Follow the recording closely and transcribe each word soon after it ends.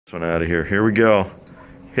This one out of here. Here we go.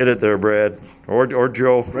 Hit it there, Brad. Or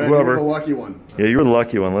Joe, Brad, whoever. you're the lucky one. Yeah, you're the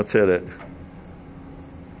lucky one. Let's hit it.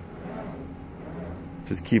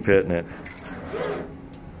 Just keep hitting it.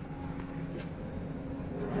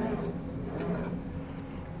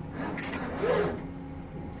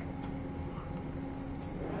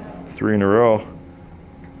 Three in a row.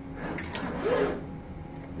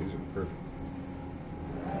 These are perfect.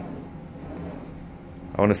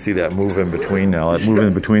 I want to see that move in between now. That move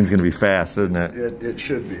in between is going to be fast, isn't it? It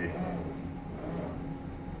should be.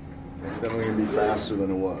 It's definitely going to be faster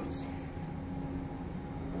than it was.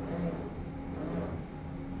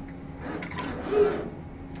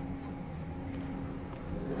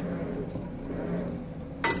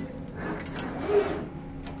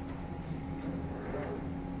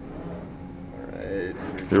 All right.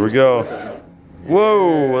 Here we go.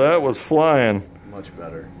 Whoa, that was flying. Much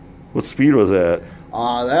better. What speed was that?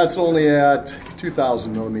 That's only at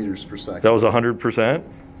 2,000 millimeters per second. That was 100%?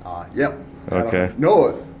 Yep. Okay.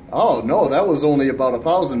 No. Oh, no, that was only about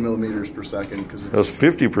 1,000 millimeters per second. That was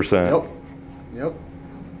 50%. Yep.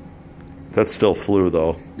 That still flew,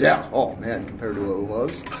 though. Yeah. Oh, man, compared to what it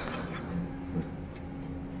was.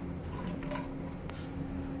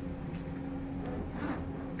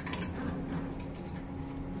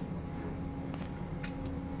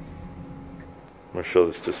 I'm going to show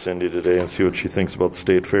this to Cindy today and see what she thinks about the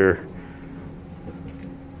state fair.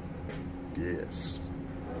 Yes.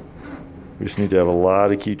 We just need to have a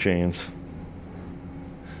lot of keychains.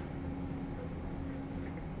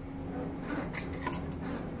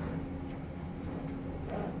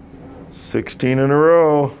 $16 in a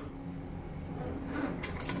row.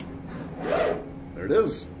 There it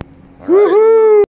is. All Woohoo! right.